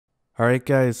Alright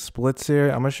guys, Splits here.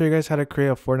 I'm gonna show you guys how to create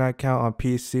a Fortnite account on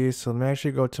PC. So let me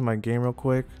actually go to my game real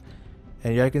quick.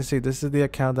 And yeah, you can see this is the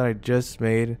account that I just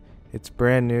made. It's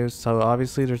brand new, so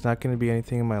obviously there's not going to be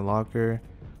anything in my locker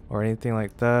or anything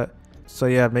like that. So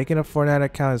yeah, making a Fortnite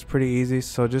account is pretty easy.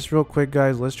 So just real quick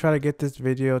guys, let's try to get this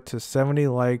video to 70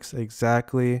 likes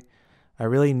exactly. I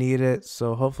really need it,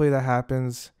 so hopefully that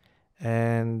happens.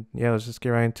 And yeah, let's just get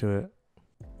right into it.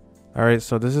 Alright,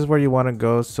 so this is where you want to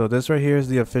go. So this right here is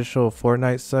the official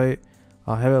Fortnite site.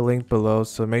 I'll have it linked below,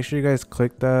 so make sure you guys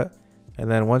click that. And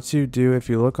then once you do, if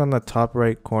you look on the top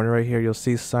right corner right here, you'll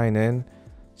see sign in.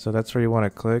 So that's where you want to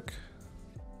click.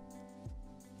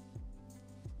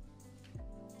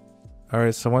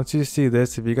 Alright, so once you see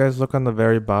this, if you guys look on the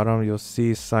very bottom, you'll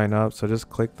see sign up. So just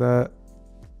click that.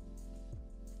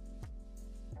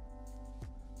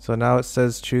 So now it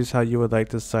says choose how you would like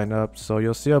to sign up. So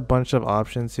you'll see a bunch of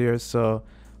options here. So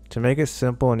to make it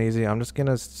simple and easy, I'm just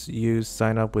going to use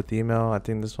sign up with email. I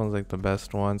think this one's like the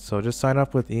best one. So just sign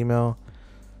up with email.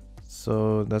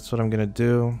 So that's what I'm going to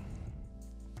do.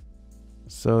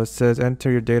 So it says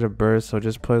enter your date of birth. So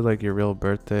just put like your real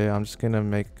birthday. I'm just going to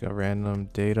make a random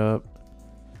date up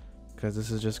because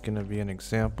this is just going to be an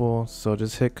example. So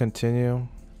just hit continue.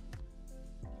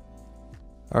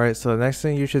 Alright, so the next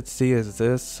thing you should see is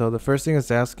this. So the first thing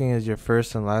it's asking is your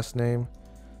first and last name.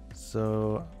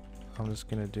 So I'm just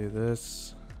going to do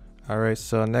this. Alright,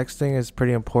 so next thing is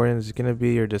pretty important. It's going to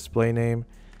be your display name.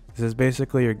 This is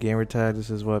basically your gamer tag. This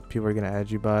is what people are going to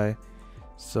add you by.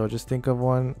 So just think of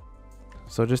one.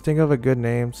 So just think of a good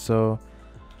name. So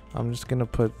I'm just going to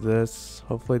put this.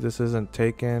 Hopefully this isn't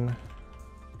taken.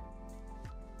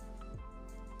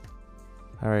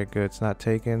 Alright, good, it's not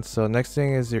taken. So next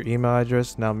thing is your email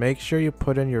address. Now make sure you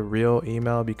put in your real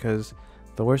email, because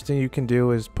the worst thing you can do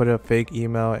is put a fake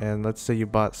email, and let's say you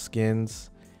bought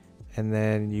skins and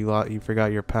then you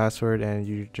forgot your password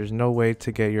and there's no way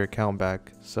to get your account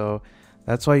back. So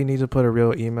that's why you need to put a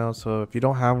real email. So if you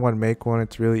don't have one, make one.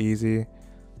 It's really easy.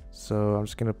 So I'm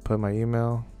just gonna put my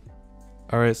email.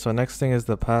 Alright, so next thing is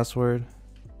the password.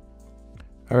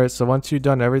 Alright, so once you've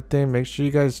done everything, make sure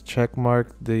you guys check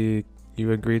mark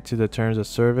you agree to the terms of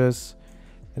service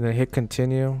and then hit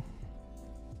continue.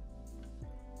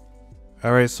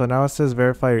 Alright, so now it says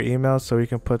verify your email, so we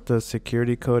can put the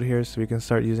security code here so we can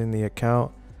start using the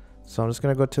account. So I'm just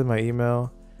gonna go to my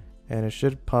email and it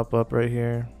should pop up right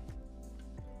here.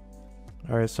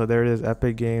 Alright, so there it is,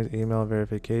 Epic Games email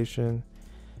verification.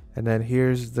 And then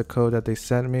here's the code that they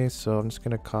sent me, so I'm just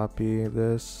gonna copy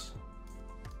this.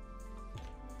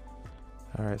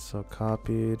 Alright, so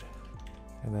copied.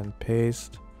 And then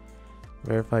paste,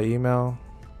 verify email.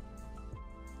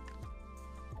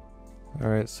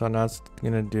 Alright, so now it's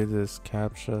gonna do this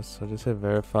captcha, so just hit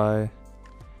verify.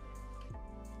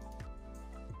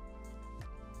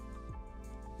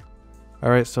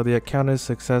 Alright, so the account is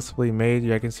successfully made.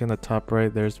 You can see on the top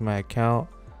right, there's my account.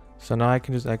 So now I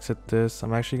can just exit this.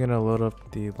 I'm actually gonna load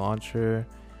up the launcher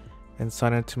and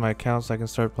sign into my account so I can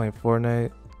start playing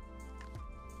Fortnite.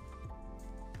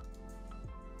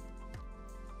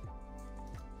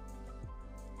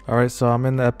 Alright, so I'm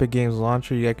in the Epic Games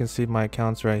launcher. You guys can see my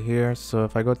accounts right here. So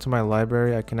if I go to my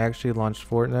library, I can actually launch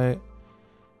Fortnite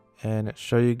and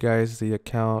show you guys the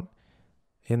account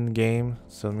in game.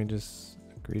 So let me just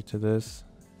agree to this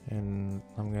and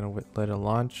I'm gonna let it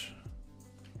launch.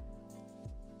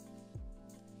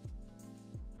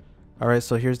 Alright,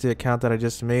 so here's the account that I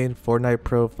just made, Fortnite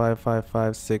Pro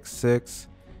 55566,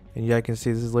 and yeah, I can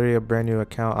see this is literally a brand new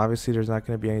account. Obviously there's not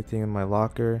going to be anything in my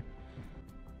locker.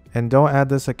 And don't add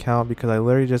this account because I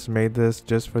literally just made this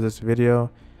just for this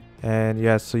video. And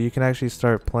yeah, so you can actually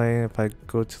start playing. If I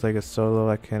go to like a solo,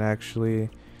 I can actually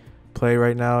play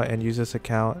right now and use this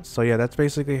account. So yeah, that's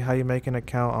basically how you make an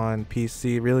account on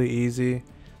PC. Really easy.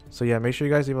 So yeah, make sure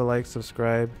you guys leave a like,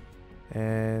 subscribe,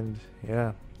 and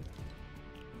yeah.